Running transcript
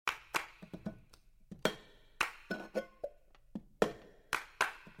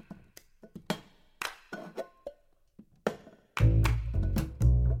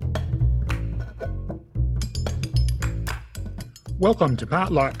Welcome to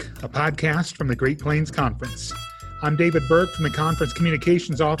Potluck, a podcast from the Great Plains Conference. I'm David Burke from the Conference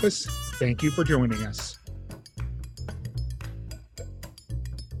Communications Office. Thank you for joining us.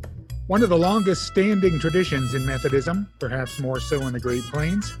 One of the longest standing traditions in Methodism, perhaps more so in the Great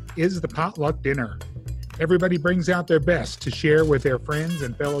Plains, is the potluck dinner. Everybody brings out their best to share with their friends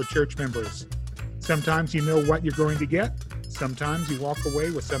and fellow church members. Sometimes you know what you're going to get. Sometimes you walk away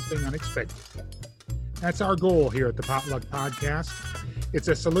with something unexpected. That's our goal here at the Potluck Podcast. It's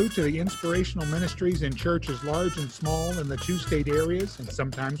a salute to the inspirational ministries in churches large and small in the two-state areas and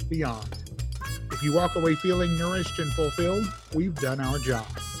sometimes beyond. If you walk away feeling nourished and fulfilled, we've done our job.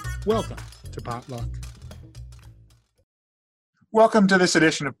 Welcome to Potluck. Welcome to this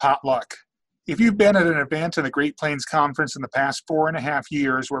edition of Potluck. If you've been at an event in the Great Plains Conference in the past 4.5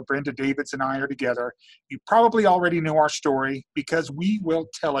 years where Brenda Davids and I are together, you probably already know our story because we will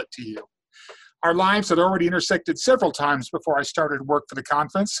tell it to you. Our lives had already intersected several times before I started work for the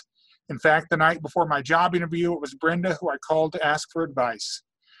conference. In fact, the night before my job interview, it was Brenda who I called to ask for advice.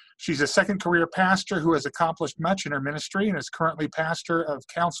 She's a second career pastor who has accomplished much in her ministry and is currently pastor of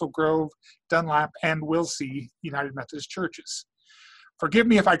Council Grove, Dunlap, and Wilsey United Methodist Churches. Forgive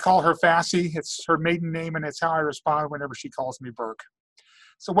me if I call her Fassy. It's her maiden name, and it's how I respond whenever she calls me Burke.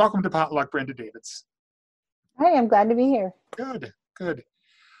 So welcome to Potluck, Brenda Davids. Hi, I'm glad to be here. Good.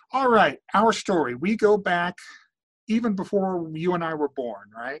 All right, our story. We go back even before you and I were born,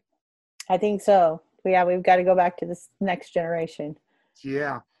 right? I think so. Yeah, we've got to go back to this next generation.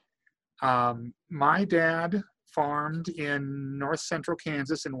 Yeah. My dad farmed in north central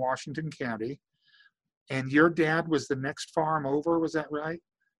Kansas in Washington County, and your dad was the next farm over, was that right?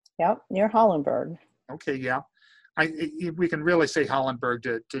 Yep, near Hollenberg. Okay, yeah. We can really say Hollenberg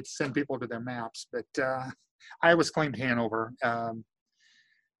to send people to their maps, but I always claimed Hanover.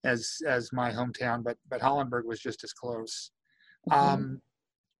 As my hometown, but Hollenberg was just as close. Mm-hmm.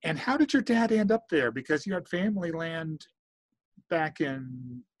 And how did your dad end up there? Because you had family land back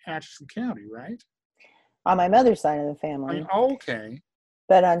in Atchison County, right? On my mother's side of the family. Okay.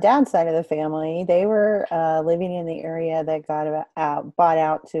 But on dad's side of the family, they were living in the area that got bought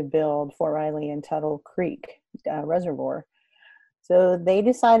out to build Fort Riley and Tuttle Creek Reservoir. So they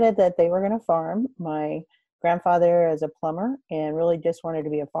decided that they were going to farm. My grandfather is a plumber and really just wanted to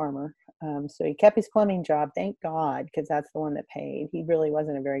be a farmer. So he kept his plumbing job, thank God, because that's the one that paid. He really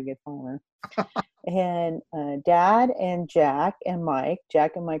wasn't a very good farmer. And Dad and Jack and Mike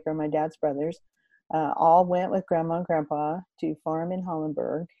are my dad's brothers, all went with Grandma and Grandpa to farm in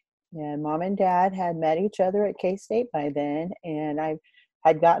Hollenberg. And Mom and Dad had met each other at K-State by then, and I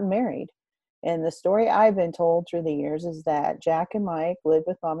had gotten married. And the story I've been told through the years is that Jack and Mike lived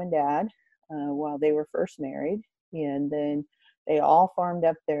with Mom and Dad while they were first married, and then they all farmed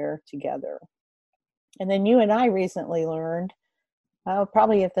up there together. And then you and I recently learned,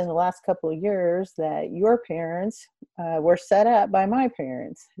 probably within the last couple of years, that your parents were set up by my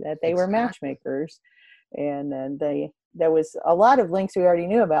parents, that they were matchmakers. And then there was a lot of links we already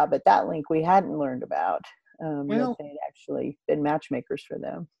knew about, but that link we hadn't learned about, that they'd actually been matchmakers for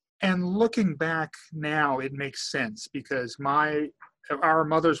them. And looking back now, it makes sense because our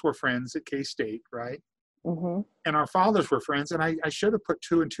mothers were friends at K-State, right? Mm-hmm. And our fathers were friends. And I should have put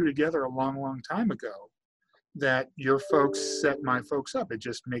two and two together a long, long time ago that your folks set my folks up. It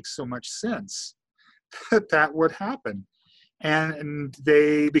just makes so much sense that would happen. And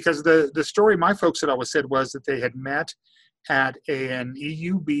because the story my folks had always said was that they had met at an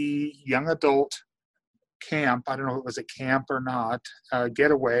EUB young adult camp. I don't know if it was a camp or not,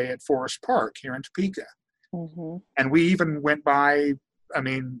 getaway at Forest Park here in Topeka. Mm-hmm. And we even went by,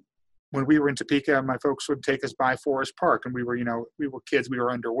 when we were in Topeka, my folks would take us by Forest Park, and we were kids, we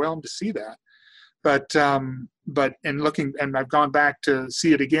were underwhelmed to see that. But I've gone back to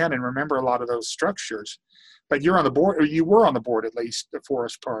see it again and remember a lot of those structures. But you're on the board, or you were on the board at least at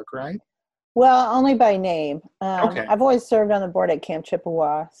Forest Park, right? Well, only by name. Okay. I've always served on the board at Camp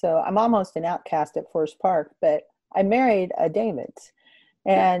Chippewa, so I'm almost an outcast at Forest Park, but I married a Davids.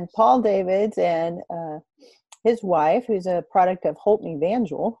 And Paul Davids and his wife, who's a product of Holton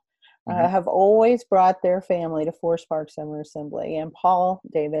Evangel, have always brought their family to Forest Park Summer Assembly. And Paul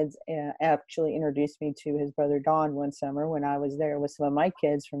Davids actually introduced me to his brother Don one summer when I was there with some of my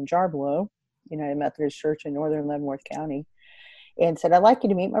kids from Jarbelo, United Methodist Church in northern Leavenworth County, and said, I'd like you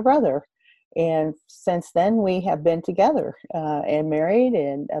to meet my brother. And since then, we have been together and married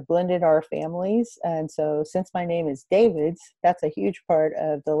and blended our families. And so since my name is Davids, that's a huge part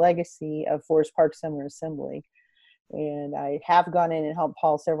of the legacy of Forest Park Summer Assembly. And I have gone in and helped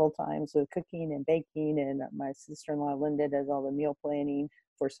Paul several times with cooking and baking. And my sister-in-law, Linda, does all the meal planning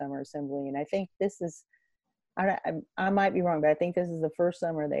for Summer Assembly. And I think I might be wrong, but I think this is the first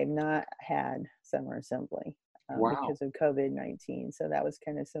summer they've not had summer assembly Wow. because of COVID-19. So that was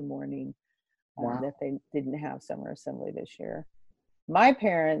kind of some warning Wow. that they didn't have summer assembly this year. My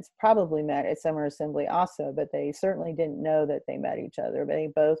parents probably met at summer assembly also, but they certainly didn't know that they met each other. But they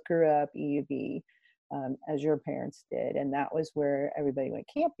both grew up EUB, as your parents did, and that was where everybody went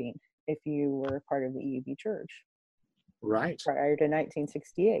camping if you were part of the EUB church Right. prior to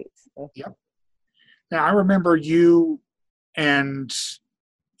 1968. So. Yep. Now, I remember you and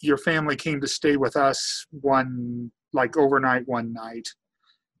your family came to stay with us overnight one night.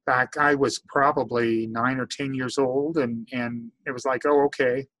 Back, I was probably 9 or 10 years old, and it was like, oh,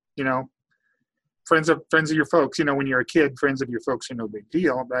 okay, friends of your folks. When you're a kid, friends of your folks are no big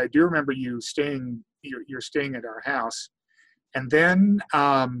deal. But I do remember you staying. You're staying at our house, and then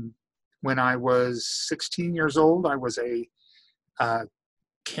when I was 16 years old, I was a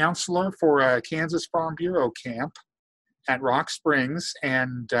counselor for a Kansas Farm Bureau camp at Rock Springs,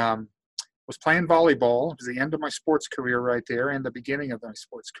 and was playing volleyball. It was the end of my sports career right there, and the beginning of my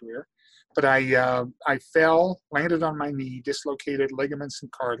sports career. But I fell, landed on my knee, dislocated ligaments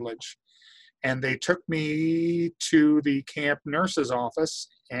and cartilage, and they took me to the camp nurse's office,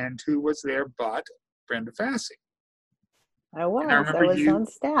 and who was there but Brenda Fassi. I was on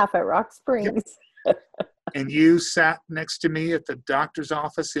staff at Rock Springs. Yep. And you sat next to me at the doctor's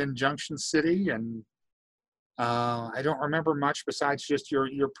office in Junction City, and I don't remember much besides just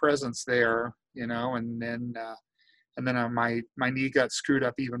your presence there, and then my knee got screwed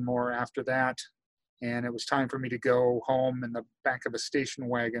up even more after that, and it was time for me to go home in the back of a station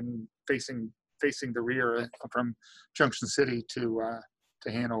wagon facing the rear from Junction City to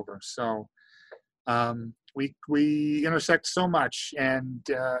Hanover. So we intersect so much, and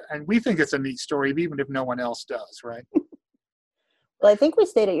we think it's a neat story, even if no one else does, right? Well, I think we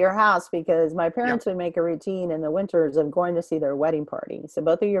stayed at your house because my parents would make a routine in the winters of going to see their wedding party. So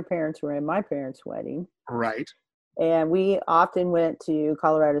both of your parents were in my parents' wedding. Right. And we often went to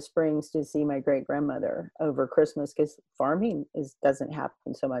Colorado Springs to see my great-grandmother over Christmas because farming doesn't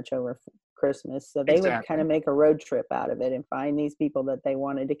happen so much over Christmas. So they would kind of make a road trip out of it and find these people that they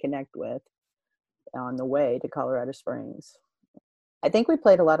wanted to connect with on the way to Colorado Springs. I think we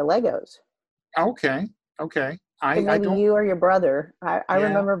played a lot of Legos. Okay. Maybe you or your brother. I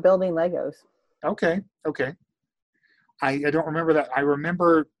remember building Legos. Okay. I don't remember that. I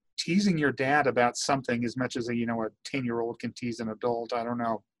remember teasing your dad about something as much as a 10-year-old can tease an adult. I don't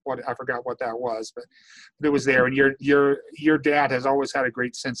know I forgot what that was, but it was there. And your dad has always had a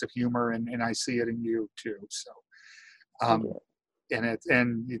great sense of humor, and I see it in you too. So, and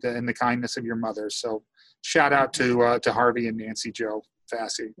the kindness of your mother. So, shout out to Harvey and Nancy Jo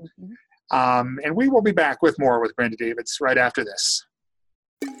Fassi. Mm-hmm. And we will be back with more with Brenda Davids right after this.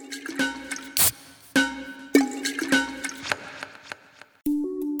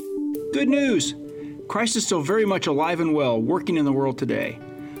 Good news! Christ is still very much alive and well, working in the world today.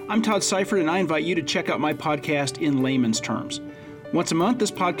 I'm Todd Seifert, and I invite you to check out my podcast, In Layman's Terms. Once a month,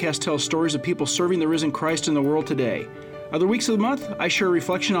 this podcast tells stories of people serving the risen Christ in the world today. Other weeks of the month, I share a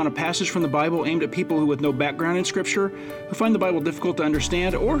reflection on a passage from the Bible aimed at people who with no background in Scripture, who find the Bible difficult to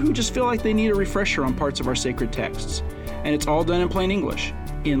understand, or who just feel like they need a refresher on parts of our sacred texts. And it's all done in plain English,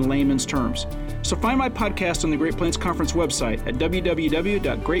 in layman's terms. So find my podcast on the Great Plains Conference website at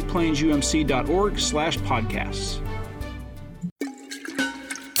www.greatplainsumc.org/podcasts.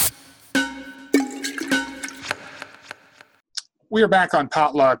 We are back on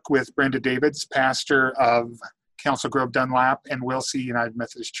Potluck with Brenda Davids, pastor of Council Grove Dunlap and Wilsey United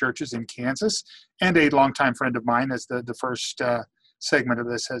Methodist Churches in Kansas, and a longtime friend of mine, as the first segment of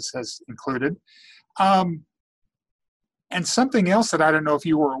this has included. And something else that I don't know if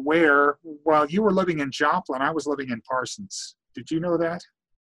you were aware, while you were living in Joplin, I was living in Parsons. Did you know that?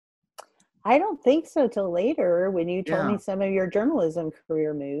 I don't think so till later when you told me some of your journalism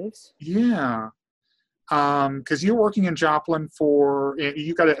career moves. Yeah. Because you're working in Joplin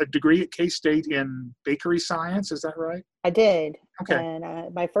you got a degree at K-State in bakery science, is that right? I did. Okay.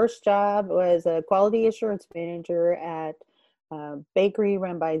 And my first job was a quality assurance manager at a bakery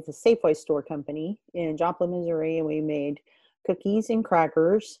run by the Safeway store company in Joplin, Missouri, and we made cookies and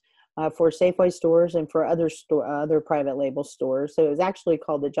crackers for Safeway stores and for other private label stores. So it was actually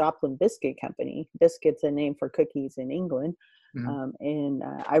called the Joplin Biscuit Company. Biscuit's a name for cookies in England. Mm-hmm.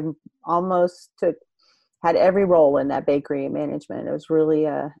 I almost had every role in that bakery management. It was really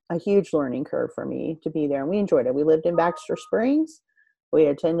a huge learning curve for me to be there, and we enjoyed it. We lived in Baxter Springs. We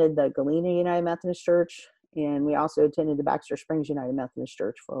attended the Galena United Methodist Church, and we also attended the Baxter Springs United Methodist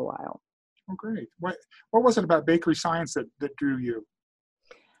Church for a while. Oh, great. What was it about bakery science that drew you?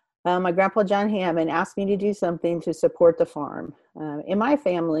 My grandpa John Hammond asked me to do something to support the farm. In my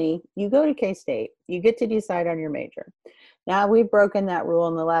family, you go to K-State, you get to decide on your major. Now we've broken that rule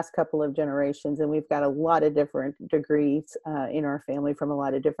in the last couple of generations, and we've got a lot of different degrees in our family from a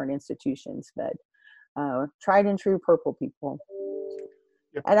lot of different institutions, but tried and true purple people.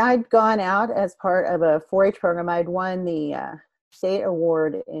 Yep. And I'd gone out as part of a 4-H program. I'd won the state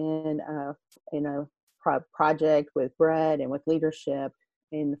award in a project with bread and with leadership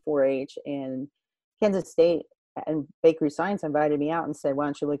in 4-H, and Kansas State and Bakery Science invited me out and said, why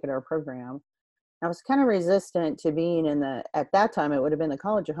don't you look at our program? I was kind of resistant to being at that time, it would have been the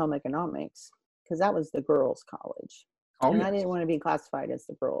College of Home Economics, because that was the girls' college. Oh, And yes. I didn't want to be classified as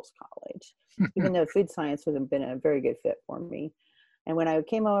the girls' college, even though food science would have been a very good fit for me. And when I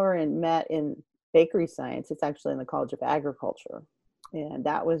came over and met in Bakery Science, it's actually in the College of Agriculture. And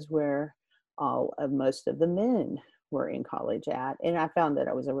that was where most of the men were in college at. And I found that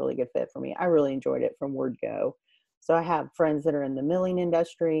it was a really good fit for me. I really enjoyed it from word go. So I have friends that are in the milling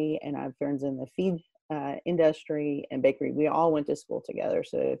industry, and I have friends in the feed industry and bakery. We all went to school together.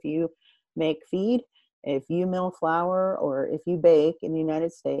 So if you make feed, if you mill flour, or if you bake in the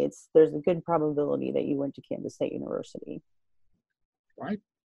United States, there's a good probability that you went to Kansas State University. Right.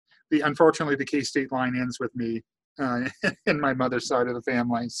 Unfortunately, the K-State line ends with me in my mother's side of the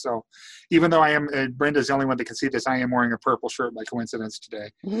family. So even though I am, Brenda's the only one that can see this, I am wearing a purple shirt by coincidence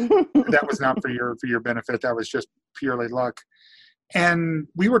today. That was not for your benefit. That was just purely luck. And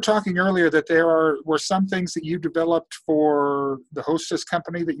we were talking earlier that were some things that you developed for the Hostess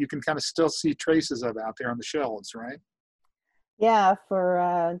company that you can kind of still see traces of out there on the shelves, right? Yeah,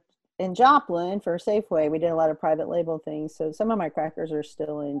 in Joplin for Safeway, we did a lot of private label things. So some of my crackers are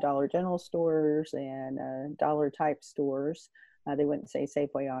still in Dollar General stores and dollar type stores. They wouldn't say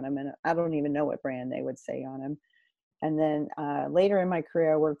Safeway on them, and I don't even know what brand they would say on them. And then later in my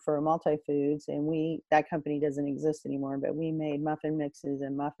career, I worked for Multi Foods, and that company doesn't exist anymore, but we made muffin mixes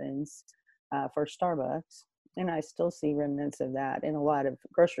and muffins for Starbucks. And I still see remnants of that in a lot of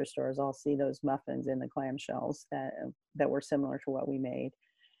grocery stores. I'll see those muffins in the clamshells that were similar to what we made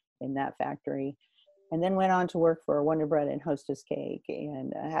in that factory. And then went on to work for Wonder Bread and Hostess Cake,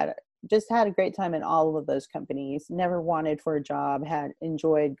 and just had a great time in all of those companies. Never wanted for a job, had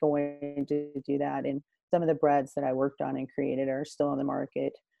enjoyed going to do that. And some of the breads that I worked on and created are still on the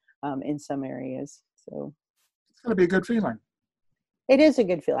market in some areas. So It's going to be a good feeling. it is a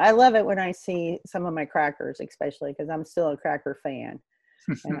good feel. I love it when I see some of my crackers, especially because I'm still a cracker fan.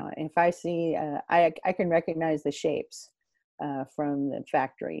 And if I see, I can recognize the shapes from the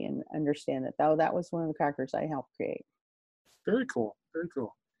factory and understand that was one of the crackers I helped create. Very cool. Very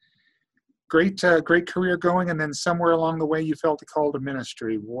cool. Great career going, and then somewhere along the way you felt a call to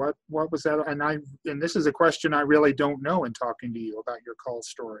ministry. What was that? And this is a question I really don't know in talking to you about your call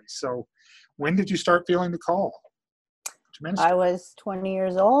story. So, when did you start feeling the call to ministry? I was 20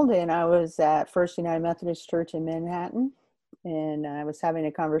 years old, and I was at First United Methodist Church in Manhattan, and I was having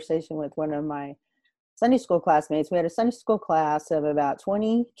a conversation with one of my Sunday school classmates. We had a Sunday school class of about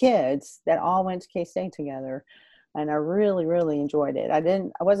 20 kids that all went to K-State together. And I really, really enjoyed it. I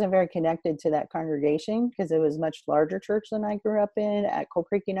wasn't very connected to that congregation because it was a much larger church than I grew up in at Coal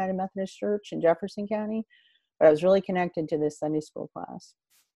Creek United Methodist Church in Jefferson County. But I was really connected to this Sunday school class.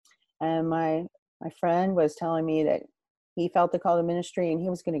 And my friend was telling me that he felt the call to ministry and he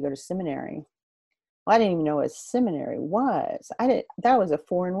was going to go to seminary. Well, I didn't even know what seminary was. That was a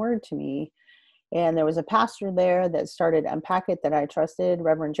foreign word to me. And there was a pastor there that started Unpack It that I trusted,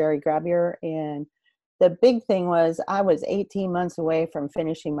 Reverend Jerry Grabier. And the big thing was I was 18 months away from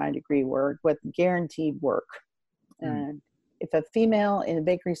finishing my degree work with guaranteed work. And if a female in a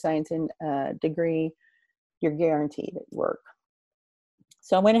bakery science degree, you're guaranteed work.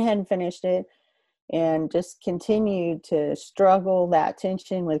 So I went ahead and finished it and just continued to struggle that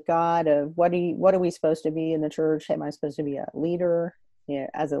tension with God of what are we supposed to be in the church? Am I supposed to be a leader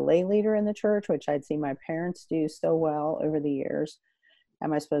as a lay leader in the church, which I'd seen my parents do so well over the years?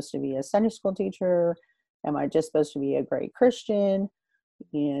 Am I supposed to be a Sunday school teacher? Am I just supposed to be a great Christian?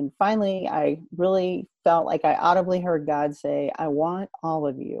 And finally, I really felt like I audibly heard God say, I want all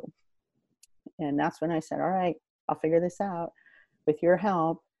of you. And that's when I said, all right, I'll figure this out with your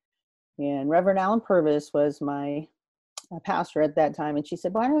help. And Reverend Alan Purvis was my pastor at that time. And she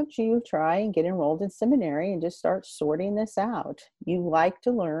said, why don't you try and get enrolled in seminary and just start sorting this out? You like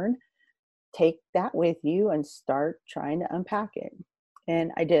to learn, take that with you and start trying to unpack it.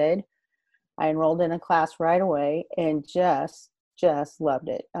 And I did. I enrolled in a class right away and just loved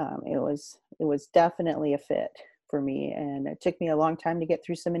it. It was definitely a fit for me. And it took me a long time to get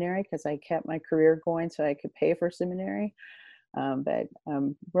through seminary because I kept my career going so I could pay for seminary. But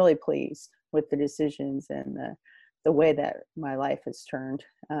I'm really pleased with the decisions and the way that my life has turned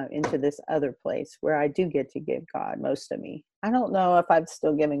into this other place where I do get to give God most of me. I don't know if I've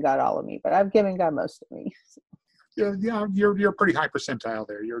still given God all of me, but I've given God most of me. Yeah, you're pretty high percentile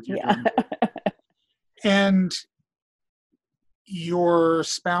there. You're Yeah. doing good. And your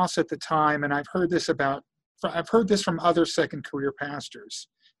spouse at the time, and I've heard this from other second career pastors.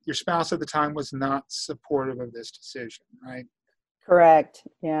 Your spouse at the time was not supportive of this decision, right? Correct.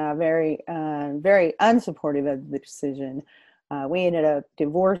 Yeah, very, very unsupportive of the decision. We ended up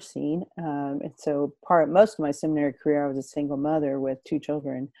divorcing, and so most of my seminary career, I was a single mother with 2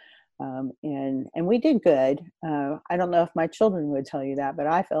 children, and we did good. I don't know if my children would tell you that, but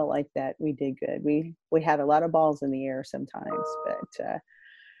I felt like that we did good. We had a lot of balls in the air sometimes, but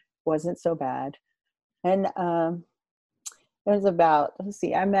wasn't so bad. And it was about,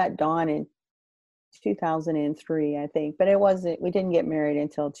 I met Dawn in 2003, I think, but we didn't get married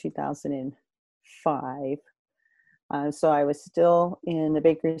until 2005. So I was still in the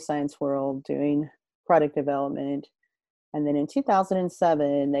bakery science world doing product development. And then in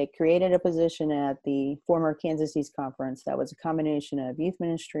 2007, they created a position at the former Kansas East Conference that was a combination of youth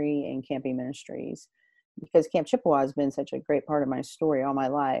ministry and camping ministries. Because Camp Chippewa has been such a great part of my story all my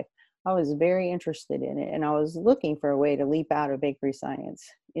life, I was very interested in it, and I was looking for a way to leap out of bakery science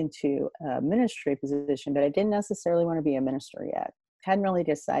into a ministry position, but I didn't necessarily want to be a minister yet. Hadn't really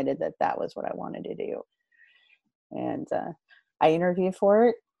decided that was what I wanted to do. And I interviewed for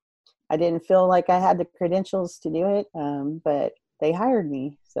it. I didn't feel like I had the credentials to do it, but they hired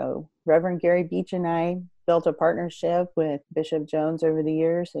me. So Reverend Gary Beach and I built a partnership with Bishop Jones over the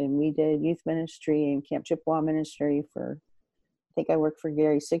years, and we did youth ministry and Camp Chippewa ministry I think I worked for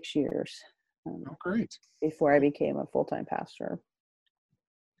Gary 6 years. Great. Before I became a full-time pastor.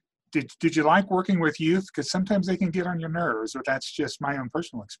 Did you like working with youth? Because sometimes they can get on your nerves, or that's just my own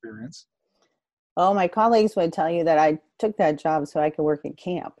personal experience. Oh, my colleagues would tell you that I took that job so I could work at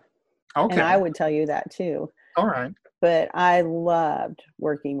camp. Okay. And I would tell you that too. All right. But I loved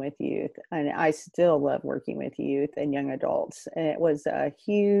working with youth, and I still love working with youth and young adults. And it was a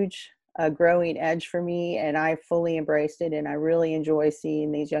huge growing edge for me, and I fully embraced it. And I really enjoy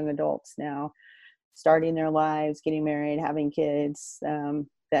seeing these young adults now starting their lives, getting married, having kids,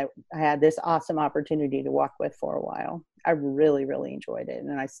 that I had this awesome opportunity to walk with for a while. I really, really enjoyed it,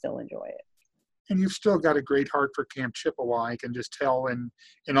 and I still enjoy it. And you've still got a great heart for Camp Chippewa. I can just tell in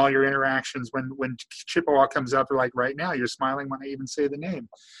all your interactions when Chippewa comes up, like right now, you're smiling when I even say the name.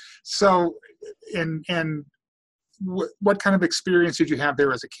 So, and what kind of experience did you have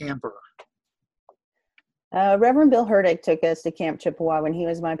there as a camper? Reverend Bill Hurdick took us to Camp Chippewa when he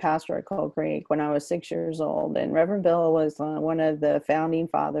was my pastor at Coal Creek when I was 6 years old. And Reverend Bill was one of the founding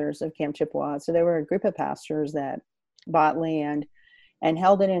fathers of Camp Chippewa. So there were a group of pastors that bought land and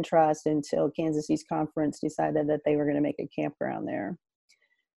held it in trust until Kansas East Conference decided that they were going to make a campground there.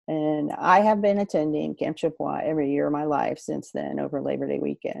 And I have been attending Camp Chippewa every year of my life since then over Labor Day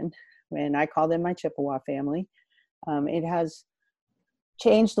weekend. And I call them my Chippewa family. It has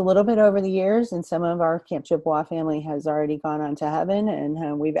changed a little bit over the years, and some of our Camp Chippewa family has already gone on to heaven,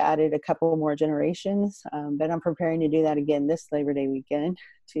 and we've added a couple more generations. But I'm preparing to do that again this Labor Day weekend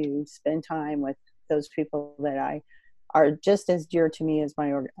to spend time with those people that are just as dear to me as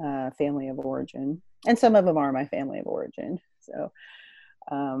my family of origin, and some of them are my family of origin. So,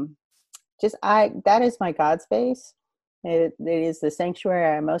 that is my God space. It is the sanctuary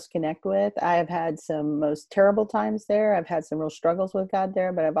I most connect with. I have had some most terrible times there. I've had some real struggles with God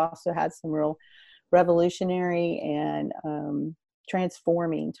there, but I've also had some real revolutionary and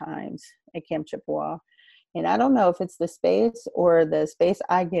transforming times at Camp Chippewa. And I don't know if it's the space or the space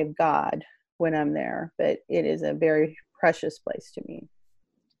I give God when I'm there, but it is a very precious place to me.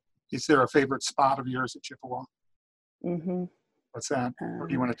 Is there a favorite spot of yours at Chippewa? Mm-hmm. What's that? What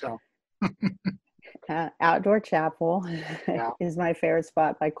do you want to tell? Outdoor Chapel Yeah. is my favorite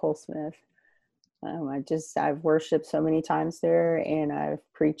spot by Cole Smith. I've worshiped so many times there, and I've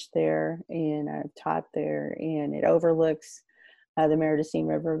preached there, and I've taught there, and it overlooks the Meridocene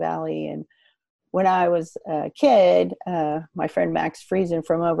River Valley. And when I was a kid, my friend Max Friesen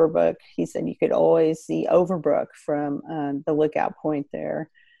from Overbrook, he said you could always see Overbrook from the lookout point there.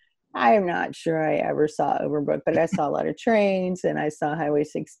 I am not sure I ever saw Overbrook, but I saw a lot of trains, and I saw Highway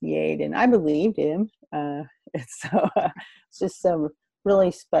 68, and I believed him. It's just some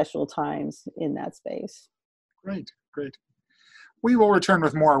really special times in that space. Great. We will return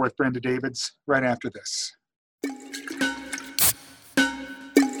with more with Brenda Davids right after this.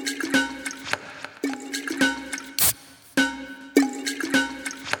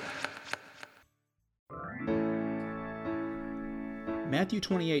 Matthew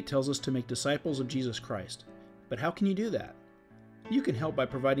 28 tells us to make disciples of Jesus Christ. But how can you do that? You can help by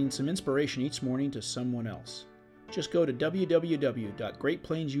providing some inspiration each morning to someone else. Just go to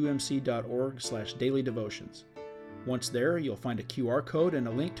www.greatplainsumc.org/dailydevotions. Once there, you'll find a QR code and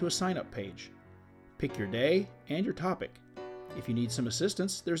a link to a sign-up page. Pick your day and your topic. If you need some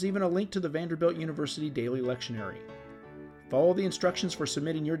assistance, there's even a link to the Vanderbilt University Daily Lectionary. Follow the instructions for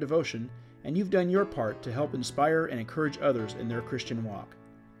submitting your devotion, and you've done your part to help inspire and encourage others in their Christian walk.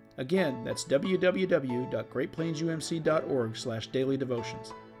 Again, that's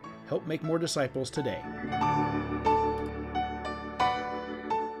www.greatplainsumc.org/dailydevotions. Help make more disciples today.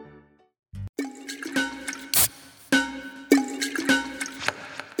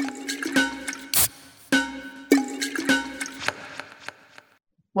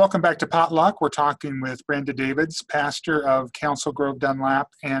 Welcome back to Potluck. We're talking with Brenda Davids, pastor of Council Grove Dunlap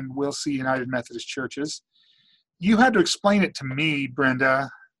and Wilsey United Methodist Churches. You had to explain it to me, Brenda,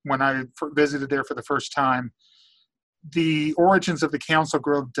 when I visited there for the first time, the origins of the Council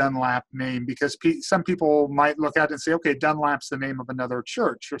Grove Dunlap name, because some people might look at it and say, okay, Dunlap's the name of another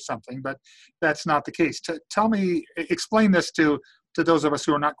church or something, but that's not the case. Tell me, explain this to those of us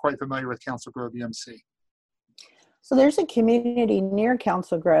who are not quite familiar with Council Grove UMC. So there's a community near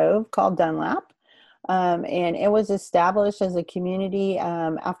Council Grove called Dunlap, and it was established as a community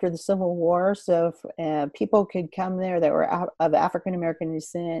after the Civil War. So people could come there that were of African American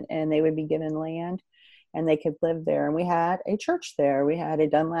descent, and they would be given land, and they could live there. And we had a church there. We had a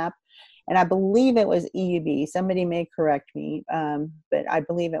Dunlap, and I believe it was EUB. Somebody may correct me, but I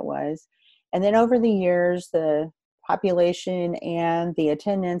believe it was. And then over the years, the population and the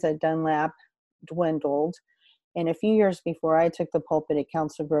attendance at Dunlap dwindled. And a few years before I took the pulpit at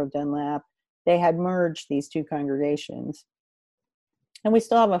Council Grove Dunlap, they had merged these two congregations. And we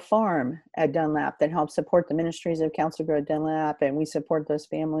still have a farm at Dunlap that helps support the ministries of Council Grove Dunlap, and we support those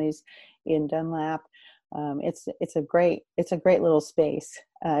families in Dunlap. It's a great little space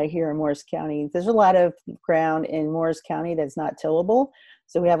here in Morris County. There's a lot of ground in Morris County that's not tillable,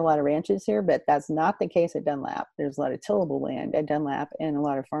 so we have a lot of ranches here, but that's not the case at Dunlap. There's a lot of tillable land at Dunlap and a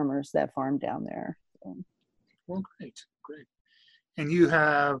lot of farmers that farm down there. Well, great. And you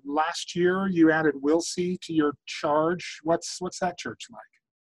have, last year, you added Wilsey to your charge. What's that church like?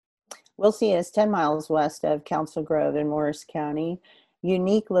 Wilsey is 10 miles west of Council Grove in Morris County.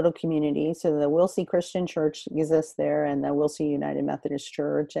 Unique little community. So the Wilsey Christian Church exists there, and the Wilsey United Methodist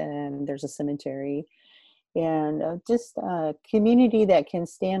Church, and there's a cemetery. And just a community that can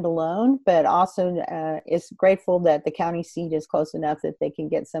stand alone, but also is grateful that the county seat is close enough that they can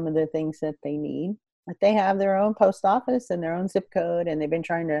get some of the things that they need. But they have their own post office and their own zip code, and they've been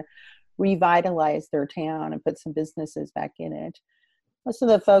trying to revitalize their town and put some businesses back in it. Most of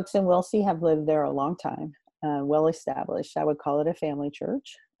the folks in Wilsey have lived there a long time, well established. I would call it a family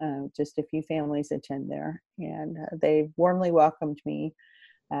church. Just a few families attend there, and they warmly welcomed me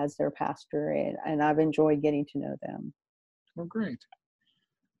as their pastor, and I've enjoyed getting to know them. Well, great.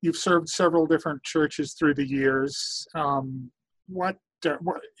 You've served several different churches through the years. And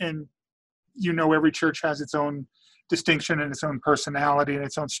you know, every church has its own distinction and its own personality and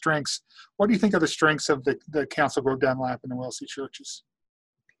its own strengths. What do you think are the strengths of the Council Grove Dunlap and the Wilsey churches?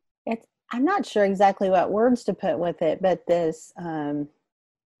 I'm not sure exactly what words to put with it, but this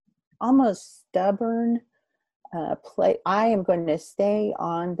almost stubborn I am going to stay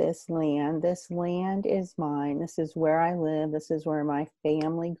on this land. This land is mine. This is where I live. This is where my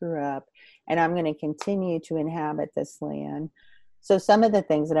family grew up, and I'm going to continue to inhabit this land. So some of the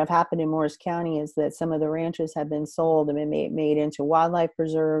things that have happened in Morris County is that some of the ranches have been sold and been made into wildlife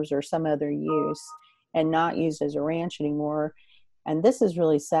preserves or some other use and not used as a ranch anymore. And this is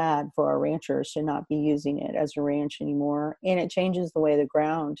really sad for our ranchers to not be using it as a ranch anymore. And it changes the way the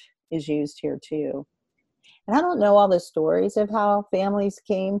ground is used here too. And I don't know all the stories of how families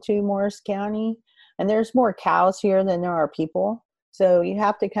came to Morris County. And there's more cows here than there are people. So you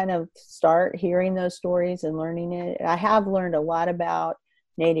have to kind of start hearing those stories and learning it. I have learned a lot about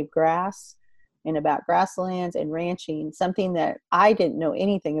native grass and about grasslands and ranching, something that I didn't know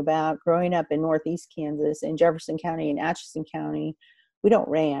anything about growing up in Northeast Kansas, in Jefferson County and Atchison County. We don't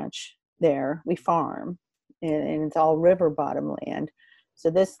ranch there, we farm, and it's all river bottom land. So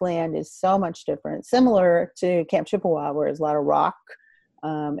this land is so much different, similar to Camp Chippewa, where there's a lot of rock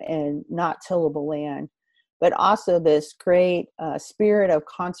and not tillable land, but also this great spirit of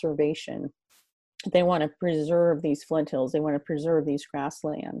conservation. They want to preserve these Flint Hills. They want to preserve these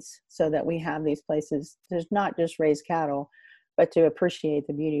grasslands so that we have these places to not just raise cattle, but to appreciate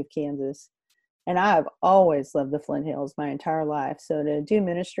the beauty of Kansas. And I've always loved the Flint Hills my entire life. So to do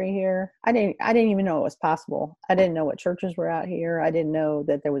ministry here, I didn't even know it was possible. I didn't know what churches were out here. I didn't know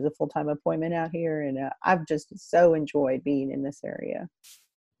that there was a full-time appointment out here. And I've just so enjoyed being in this area.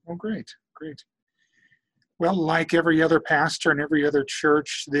 Oh, great, great. Well, like every other pastor and every other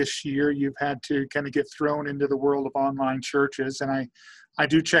church this year, you've had to kind of get thrown into the world of online churches. And I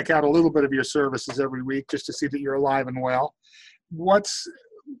do check out a little bit of your services every week just to see that you're alive and well. Was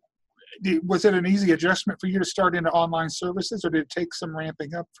it an easy adjustment for you to start into online services, or did it take some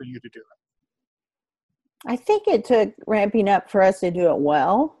ramping up for you to do it? I think it took ramping up for us to do it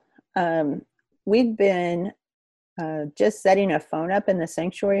well. We'd been just setting a phone up in the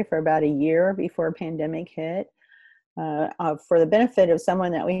sanctuary for about a year before a pandemic hit, for the benefit of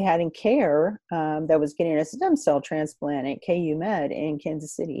someone that we had in care that was getting a stem cell transplant at KU Med in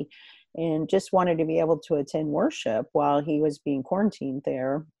Kansas City, and just wanted to be able to attend worship while he was being quarantined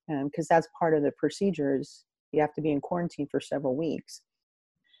there, because that's part of the procedures. You have to be in quarantine for several weeks.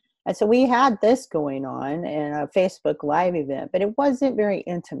 And so we had this going on in a Facebook Live event, but it wasn't very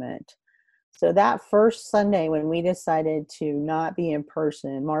intimate. So that first Sunday when we decided to not be in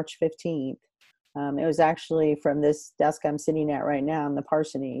person, March 15th, it was actually from this desk I'm sitting at right now in the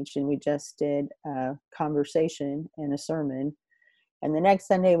parsonage, and we just did a conversation and a sermon. And the next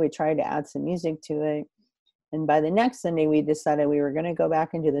Sunday we tried to add some music to it. And by the next Sunday, we decided we were going to go back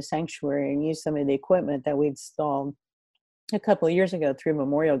into the sanctuary and use some of the equipment that we installed a couple of years ago through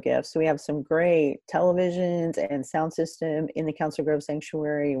Memorial Gifts. So we have some great televisions and sound system in the Council Grove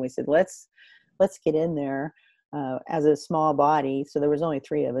Sanctuary. And we said, let's get in there as a small body. So there was only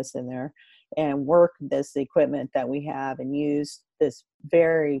 3 of us in there, and work this equipment that we have and use this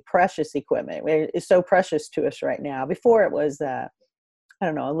very precious equipment. It's so precious to us right now. Before it was, a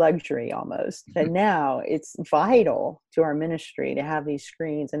luxury almost. But now it's vital to our ministry to have these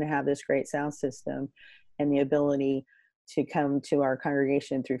screens and to have this great sound system and the ability to come to our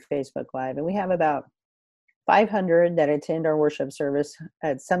congregation through Facebook Live. And we have about 500 that attend our worship service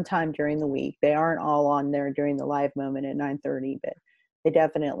at some time during the week. They aren't all on there during the live moment at 9:30, but they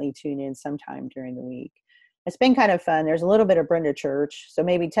definitely tune in sometime during the week. It's been kind of fun. There's a little bit of Brenda Church. So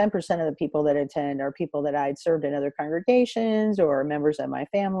maybe 10% of the people that attend are people that I'd served in other congregations or members of my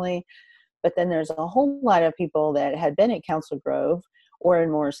family. But then there's a whole lot of people that had been at Council Grove or in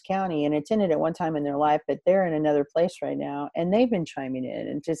Morris County and attended at one time in their life, but they're in another place right now, and they've been chiming in.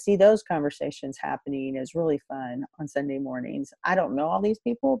 And to see those conversations happening is really fun on Sunday mornings. I don't know all these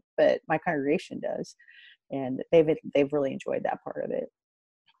people, but my congregation does, and they've really enjoyed that part of it.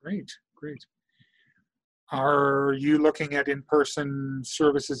 Great, great. Are you looking at in-person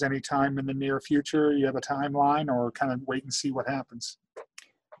services anytime in the near future? You have a timeline, or kind of wait and see what happens?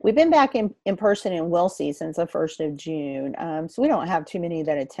 We've been back in person in Wilsey since the 1st of June. So we don't have too many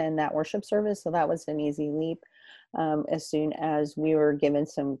that attend that worship service. So that was an easy leap as soon as we were given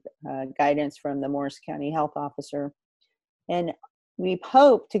some guidance from the Morris County Health Officer. And we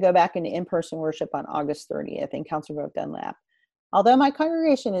hope to go back into in-person worship on August 30th in Council Grove Dunlap. Although my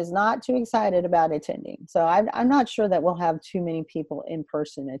congregation is not too excited about attending. So I'm not sure that we'll have too many people in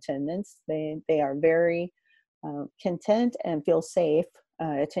person attendance. They are very content and feel safe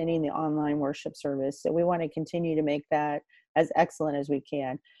attending the online worship service. So we want to continue to make that as excellent as we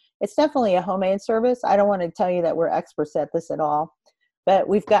can. It's definitely a homemade service. I don't want to tell you that we're experts at this at all, but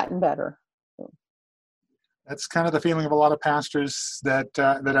we've gotten better. That's kind of the feeling of a lot of pastors that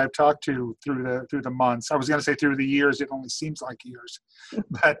I've talked to through the months. I was going to say through the years. It only seems like years,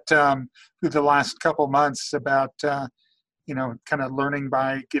 but through the last couple months, about kind of learning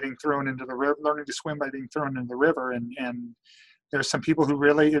by getting thrown into the river, learning to swim by being thrown into the river, and there's some people who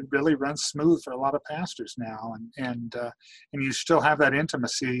it really runs smooth for a lot of pastors now, and you still have that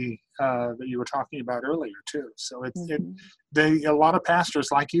intimacy that you were talking about earlier too. So a lot of pastors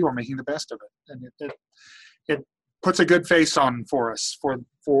like you are making the best of it, and it puts a good face on for us,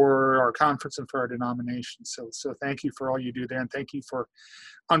 for our conference and for our denomination. So thank you for all you do there, and thank you for,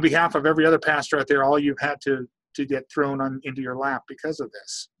 on behalf of every other pastor out there, all you've had to get thrown into your lap because of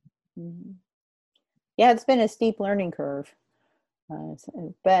this. Mm-hmm. Yeah, it's been a steep learning curve.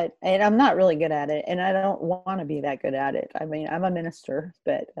 But I'm not really good at it, and I don't want to be that good at it. I mean, I'm a minister,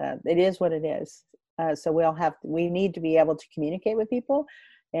 but it is what it is. So we need to be able to communicate with people,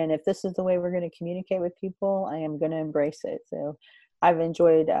 and if this is the way we're going to communicate with people, I am going to embrace it. So I've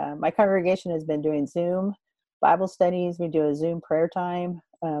enjoyed. My congregation has been doing Zoom Bible studies. We do a Zoom prayer time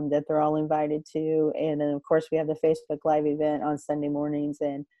that they're all invited to, and then of course we have the Facebook Live event on Sunday mornings,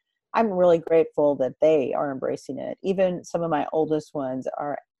 and I'm really grateful that they are embracing it. Even some of my oldest ones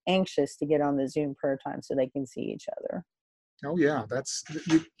are anxious to get on the Zoom prayer time so they can see each other. Oh yeah, that's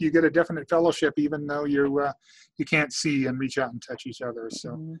you get a definite fellowship even though you can't see and reach out and touch each other.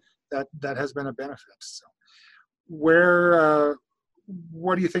 So that has been a benefit. So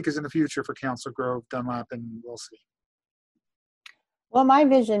what do you think is in the future for Council Grove, Dunlap, and Willsey? Well, my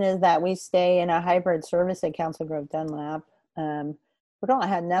vision is that we stay in a hybrid service at Council Grove Dunlap. We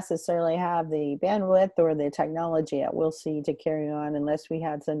don't necessarily have the bandwidth or the technology at Willsey to carry on unless we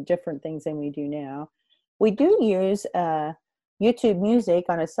had some different things than we do now. We do use YouTube Music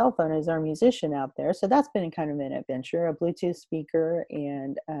on a cell phone as our musician out there. So that's been kind of an adventure, a Bluetooth speaker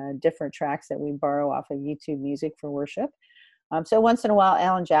and different tracks that we borrow off of YouTube Music for worship. So once in a while,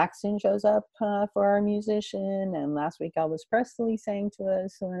 Alan Jackson shows up for our musician. And last week, Elvis Presley sang to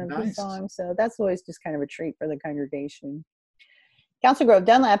us one of his songs. So that's always just kind of a treat for the congregation. Council Grove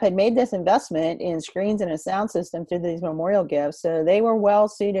Dunlap had made this investment in screens and a sound system through these memorial gifts. So they were well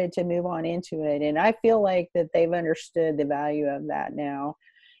suited to move on into it. And I feel like that they've understood the value of that now.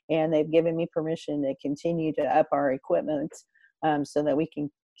 And they've given me permission to continue to up our equipment so that we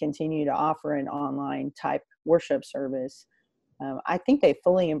can continue to offer an online type worship service. I think they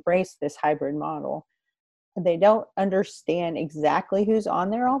fully embrace this hybrid model. They don't understand exactly who's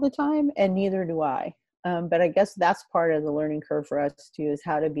on there all the time, and neither do I. But I guess that's part of the learning curve for us too, is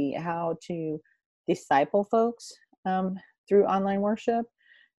how to disciple folks through online worship.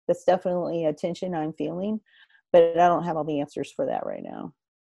 That's definitely a tension I'm feeling, but I don't have all the answers for that right now.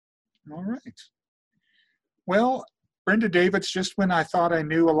 All right. Well, Brenda Davids, just when I thought I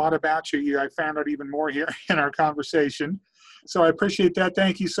knew a lot about you, I found out even more here in our conversation. So I appreciate that.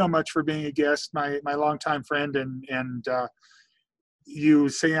 Thank you so much for being a guest, my longtime friend, and you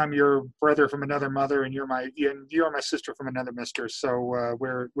say I'm your brother from another mother, and you're my sister from another mister. So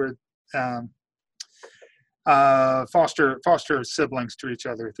we're foster siblings to each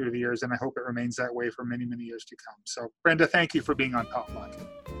other through the years, and I hope it remains that way for many, many years to come. So Brenda, thank you for being on Potluck.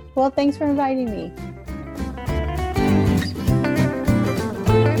 Well, thanks for inviting me.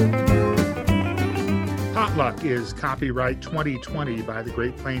 Potluck is copyright 2020 by the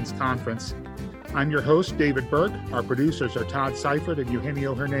Great Plains Conference. I'm your host, David Burke. Our producers are Todd Seifert and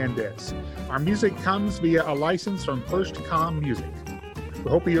Eugenio Hernandez. Our music comes via a license from First Com Music.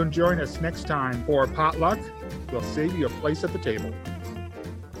 We hope you join us next time for Potluck. We'll save you a place at the table.